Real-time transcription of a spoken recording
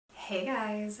Hey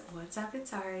guys, what's up?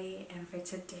 It's Ari, and for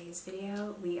today's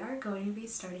video we are going to be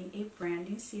starting a brand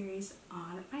new series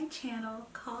on my channel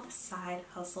called Side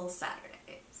Hustle Saturdays.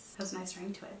 That was a nice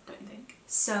ring to it, don't you think?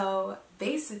 So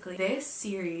basically this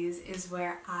series is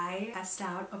where I test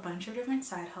out a bunch of different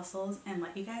side hustles and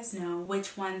let you guys know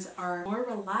which ones are more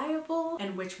reliable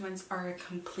and which ones are a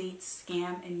complete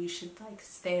scam and you should like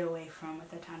stay away from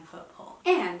with a 10-foot pole.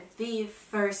 And the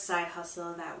first side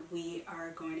hustle that we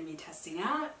are going to be testing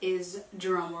out is,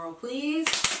 drumroll please,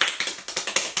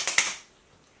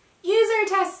 user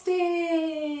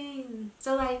testing!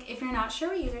 So like, if you're not sure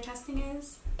what user testing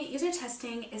is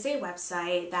a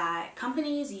website that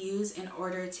companies use in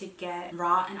order to get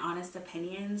raw and honest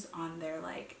opinions on their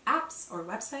like apps or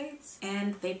websites,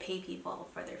 and they pay people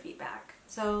for their feedback.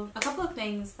 So a couple of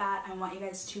things that I want you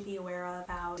guys to be aware of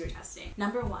about user testing.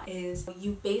 Number one is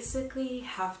you basically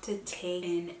have to take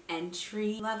an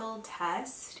entry level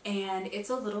test, and it's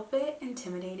a little bit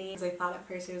intimidating because I thought at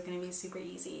first it was going to be super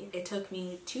easy. It took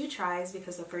me 2 tries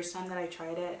because the first time that I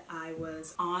tried it I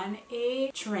was on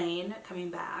a train coming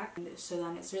back, so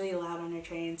then it's really loud on a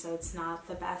train, so it's not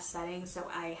the best setting, so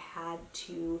I had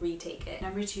to retake it.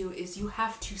 Number 2 is you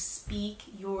have to speak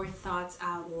your thoughts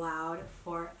out loud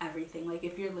for everything. Like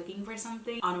if you're looking for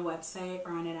something on a website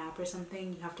or on an app or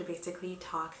something, you have to basically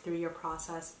talk through your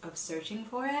process of searching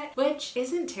for it, which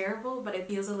isn't terrible, but it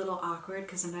feels a little awkward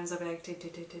because sometimes I'll be like,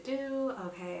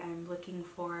 okay, I'm looking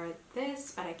for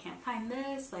this, but I can't find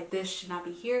this, like this should not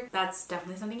be here. That's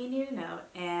definitely something you need to know.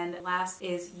 And last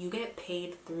is you get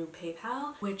paid through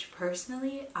PayPal, which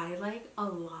personally I like a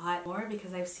lot more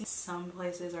because I've seen some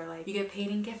places are like you get paid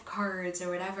in gift cards or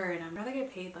whatever, and I'd rather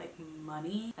get paid like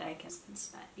money that I can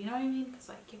spend. You know what I mean? Because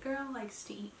like your girl likes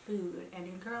to eat food and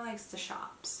your girl likes to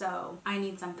shop, so I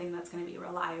need something that's going to be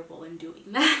reliable in doing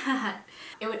that.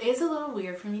 It is a little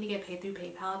weird for me to get paid through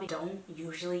PayPal. I don't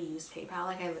usually use PayPal.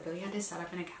 Like I literally had to set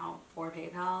up an account for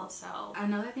PayPal. So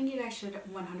another thing you guys should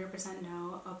 100%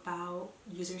 know about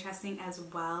user testing as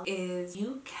well is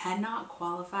you cannot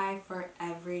qualify for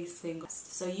every single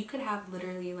test. So you could have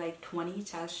literally like 20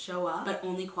 tests show up but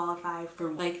only qualify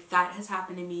for, like, that has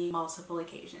happened to me multiple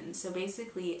occasions. So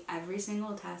basically every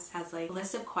single test has like a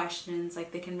list of questions,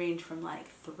 like they can range from like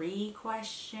 3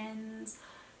 questions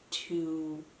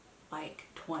to like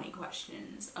 20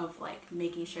 questions of like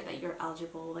making sure that you're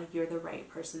eligible, like you're the right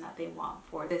person that they want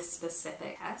for this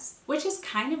specific test, which is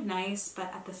kind of nice.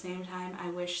 But at the same time, I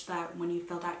wish that when you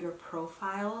filled out your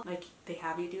profile, like they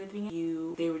have you do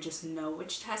it, they would just know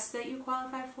which test that you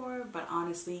qualify for. But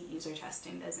honestly, user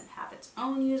testing doesn't have its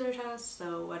own user test,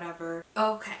 so whatever.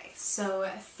 Okay, so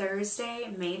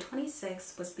Thursday, May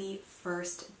 26th was the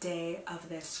first day of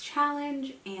this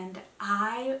challenge, and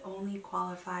I only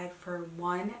qualified for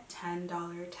one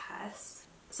 $10 test.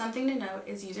 Something to note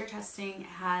is user testing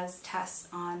has tests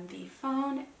on the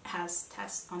phone, has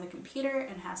tests on the computer,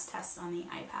 and has tests on the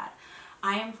iPad.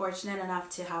 I am fortunate enough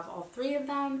to have all 3 of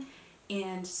them,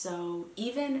 and so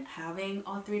even having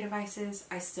all 3 devices,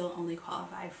 I still only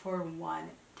qualified for one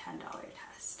 $10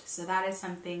 test. So that is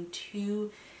something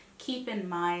to keep in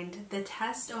mind. The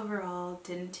test overall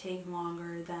didn't take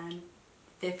longer than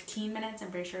 15 minutes.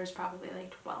 I'm pretty sure it was probably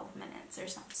like 12 minutes or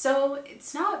something. So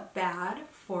it's not bad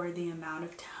for the amount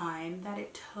of time that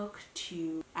it took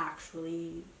to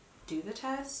actually do the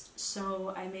test.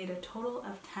 So I made a total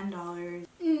of $10.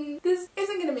 This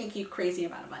isn't gonna make you a crazy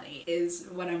amount of money is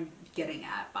what I'm getting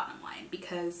at, bottom line,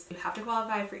 because you have to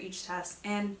qualify for each test,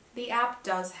 and the app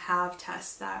does have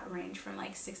tests that range from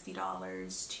like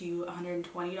 $60 to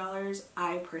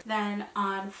 $120. Then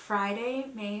on Friday,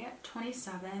 May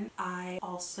 27th, I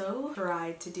also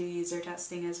tried to do user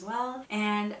testing as well,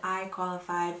 and I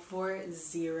qualified for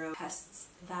 0 tests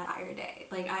that entire day.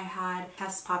 Like I had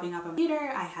tests popping up on my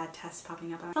computer, I had tests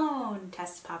popping up on my phone,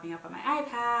 tests popping up on my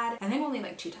iPad, and then only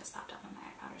like 2 tests popped up on my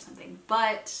iPad or something.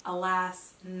 But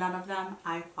alas, none of them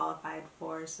I qualified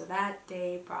for, so that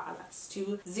day brought us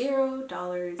to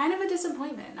 $0. Kind of a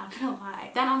disappointment, not gonna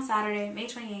lie. Then on Saturday, May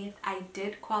 28th, I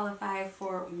did qualify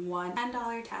for one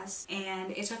 $10 test,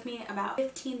 and it took me about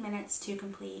 15 minutes to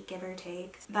complete, give or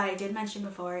take. That I did mention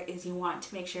before is you want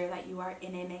to make sure that you are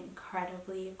in an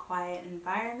incredibly quiet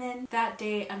environment. That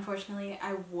day, unfortunately,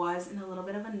 I was in a little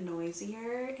bit of a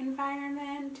noisier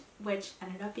environment, which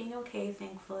ended up being okay,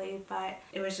 thankfully, but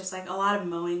it was just like a lot of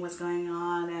mowing was going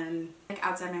on and like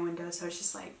outside my window, so it's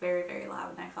just like very, very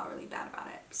loud, and I felt really bad about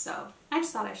it. So I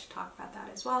just thought I should talk about that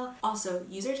as well. Also,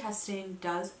 user testing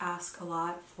does ask a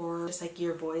lot for just like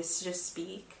your voice to just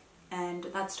speak, and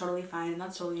that's totally fine,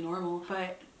 that's totally normal,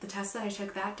 but The test that I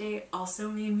took that day also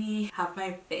made me have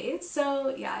my face. So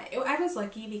yeah, I was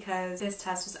lucky because this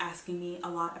test was asking me a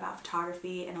lot about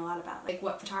photography and a lot about like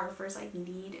what photographers like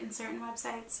need in certain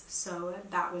websites. So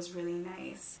that was really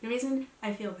nice. The reason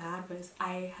I feel bad was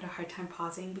I had a hard time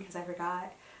pausing because I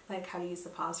forgot like how to use the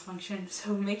pause function.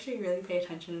 So make sure you really pay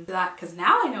attention to that because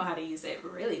now I know how to use it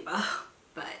really well.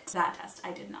 But that test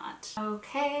I did not.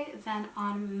 Okay, then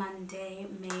on Monday,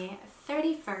 May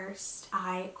 31st,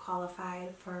 I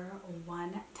qualified for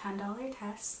one $10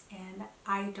 test, and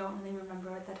I don't really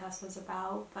remember what the test was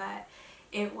about, but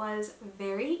it was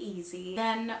very easy.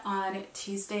 Then on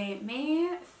Tuesday,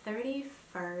 May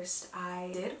 31st,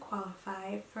 I did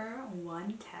qualify for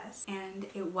one test, and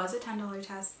it was a $10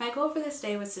 test. My goal for this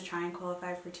day was to try and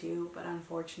qualify for two, but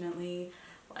unfortunately,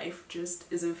 life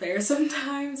just isn't fair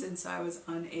sometimes, and so I was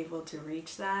unable to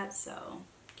reach that, so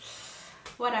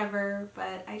whatever,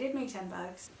 but I did make 10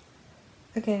 bucks.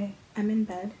 Okay, I'm in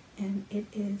bed and it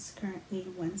is currently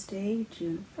Wednesday,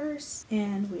 June 1st,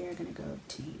 and we are gonna go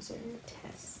to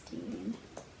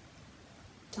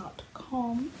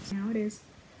usertesting.com. Now it is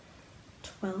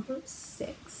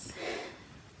 12:06.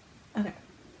 Okay,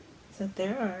 so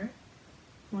there are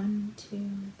 1,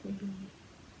 2, 3,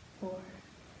 4,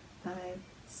 5,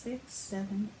 6,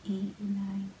 7, 8,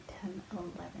 9, 10,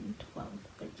 11, 12,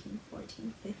 13,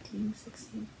 14, 15,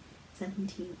 16,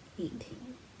 17,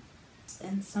 18.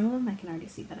 And some of them I can already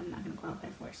see that I'm not going to qualify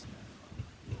for.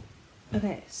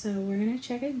 Okay, so we're going to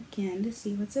check again to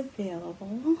see what's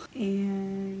available.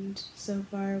 And so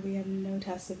far we have no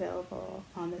tests available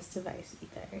on this device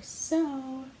either.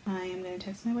 So I am going to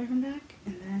text my boyfriend back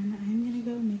and then I'm going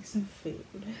to go make some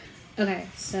food. Okay,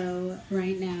 so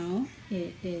right now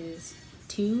it is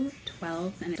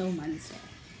 2:12 and it's still Wednesday.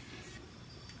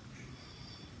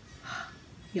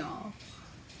 Y'all,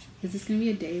 is this gonna be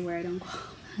a day where I don't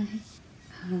qualify?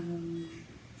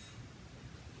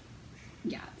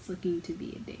 Yeah, it's looking to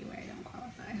be a day where I don't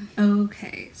qualify.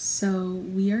 Okay, so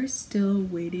we are still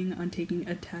waiting on taking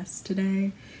a test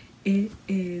today. It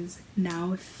is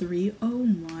now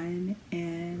 3:01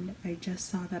 and I just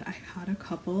saw that I had a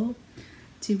couple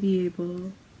to be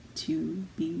able to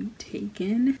be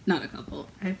taken. Not a couple,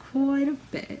 I had quite a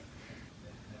bit.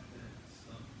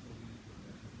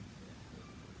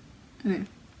 Okay,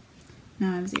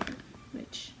 now I have 0,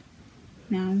 which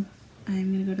now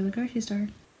I'm gonna go to the grocery store.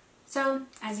 So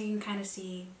as you can kind of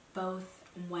see, both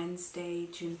Wednesday,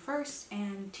 June 1st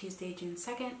and Tuesday, June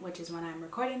 2nd, which is when I'm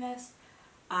recording this,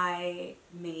 I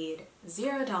made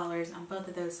 $0 on both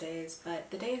of those days,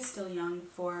 but the day is still young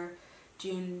for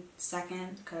June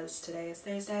 2nd because today is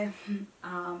Thursday.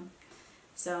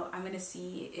 So I'm gonna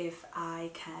see if I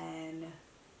can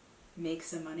make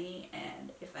some money,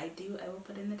 and if I do, I will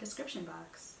put it in the description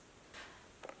box.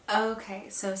 Okay,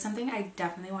 so something I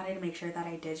definitely wanted to make sure that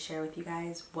I did share with you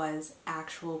guys was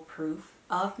actual proof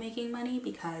of making money,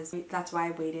 because that's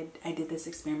why I did this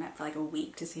experiment for like a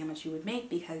week to see how much you would make,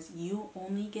 because you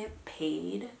only get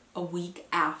paid a week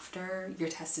after your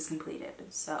test is completed.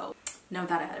 So know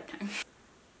that ahead of time.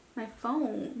 My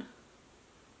phone.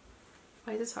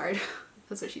 Why is this hard?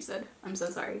 That's what she said. I'm so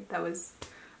sorry.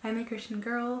 I'm a Christian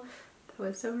girl. That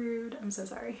was so rude. I'm so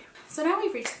sorry. So now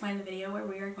we've reached the point of the video where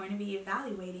we are going to be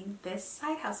evaluating this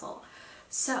side hustle.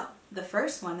 So the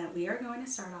first one that we are going to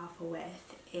start off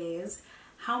with is,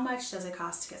 how much does it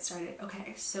cost to get started?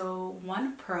 Okay, so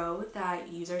one pro that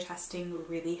user testing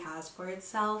really has for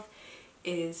itself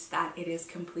is that it is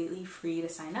completely free to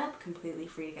sign up, completely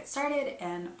free to get started,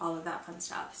 and all of that fun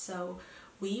stuff. So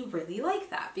we really like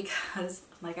that because,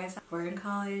 like I said, we're in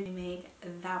college, we make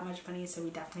that much money, so we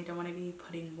definitely don't want to be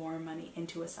putting more money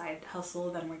into a side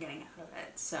hustle than we're getting out of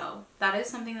it. So that is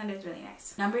something that is really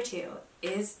nice. Number 2,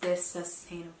 is this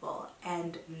sustainable?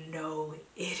 And no,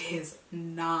 it is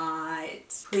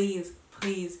not. Please,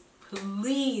 please,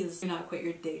 please do not quit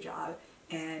your day job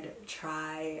and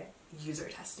try user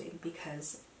testing,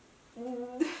 because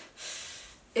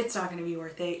it's not going to be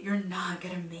worth it. You're not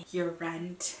going to make your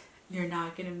rent. You're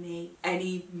not gonna make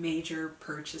any major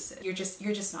purchases. You're just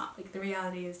not. Like, the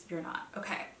reality is you're not.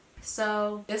 Okay,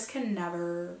 so this can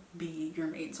never be your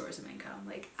main source of income,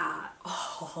 like at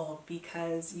all,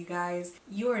 because you guys,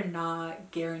 you are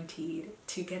not guaranteed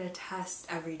to get a test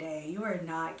every day. You are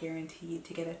not guaranteed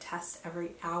to get a test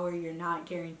every hour. You're not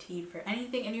guaranteed for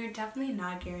anything, and you're definitely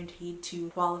not guaranteed to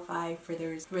qualify for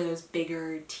those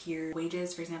bigger tier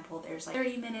wages. For example, there's like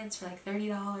 30 minutes for like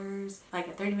 $30, like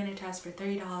a 30-minute test for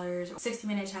 $30, or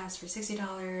 60-minute test for $60,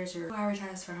 or 2-hour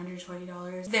test for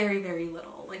 $120. Very, very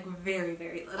little, like very,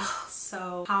 very little.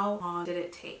 So how long did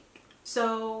it take?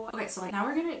 So, okay, so like now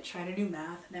we're gonna try to do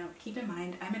math. Now, keep in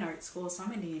mind, I'm in art school, so I'm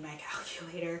gonna need my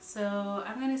calculator. So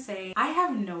I'm gonna say, I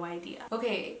have no idea.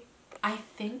 Okay, I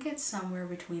think it's somewhere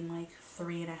between like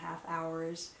 3.5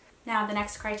 hours. Now, the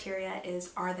next criteria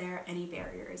is, are there any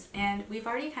barriers? And we've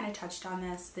already kind of touched on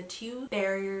this. The two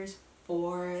barriers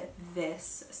for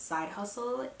this side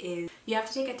hustle is you have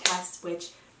to take a test,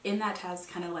 which in that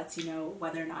test kind of lets you know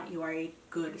whether or not you are a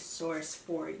good source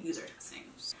for user testing.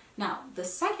 Now, the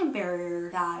second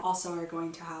barrier that also are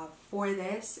going to have for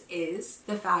this is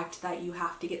the fact that you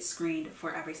have to get screened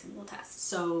for every single test.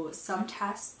 So some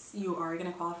tests you are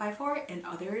going to qualify for, and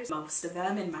others, most of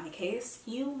them in my case,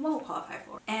 you won't qualify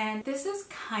for. And this is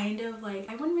kind of like,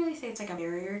 I wouldn't really say it's like a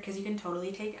barrier because you can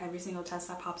totally take every single test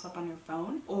that pops up on your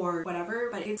phone or whatever,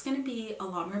 but it's going to be a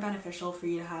lot more beneficial for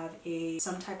you to have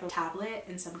some type of tablet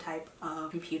and some type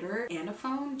of computer and a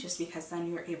phone, just because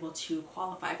then you're able to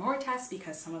qualify for more tests,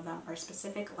 because some of them are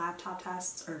specific laptop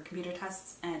tests or computer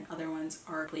tests and other ones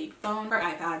are complete phone or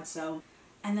iPad. So,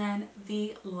 and then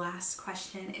the last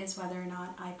question is whether or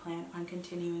not I plan on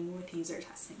continuing with user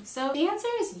testing. So the answer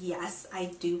is yes,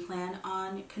 I do plan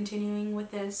on continuing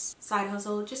with this side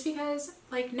hustle, just because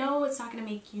like, no, it's not going to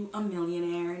make you a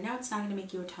millionaire. No, it's not going to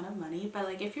make you a ton of money, but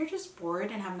like if you're just bored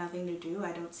and have nothing to do,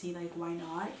 I don't see like why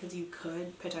not, because you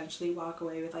could potentially walk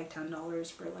away with like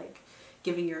 $10 for like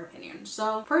giving your opinion.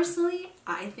 So personally,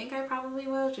 I think I probably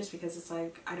will, just because it's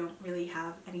like I don't really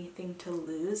have anything to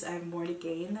lose. I have more to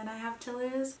gain than I have to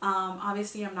lose.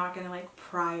 Obviously I'm not gonna like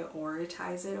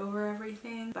prioritize it over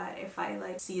everything, but if I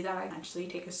like see that I actually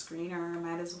take a screener, I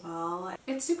might as well.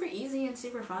 It's super easy and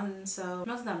super fun, so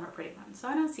most of them are pretty fun, so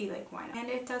I don't see like why not. And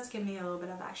it does give me a little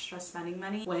bit of extra spending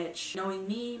money, which, knowing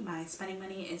me, my spending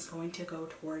money is going to go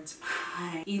towards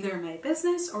either my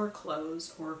business or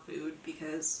clothes or food,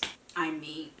 because I'm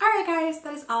me. Alright guys,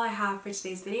 that is all I have for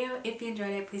today's video. If you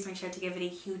enjoyed it, please make sure to give it a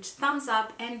huge thumbs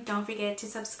up, and don't forget to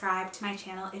subscribe to my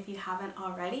channel if you haven't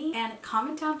already, and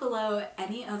comment down below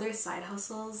any other side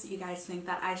hustles you guys think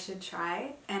that I should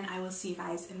try, and I will see you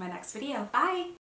guys in my next video. Bye!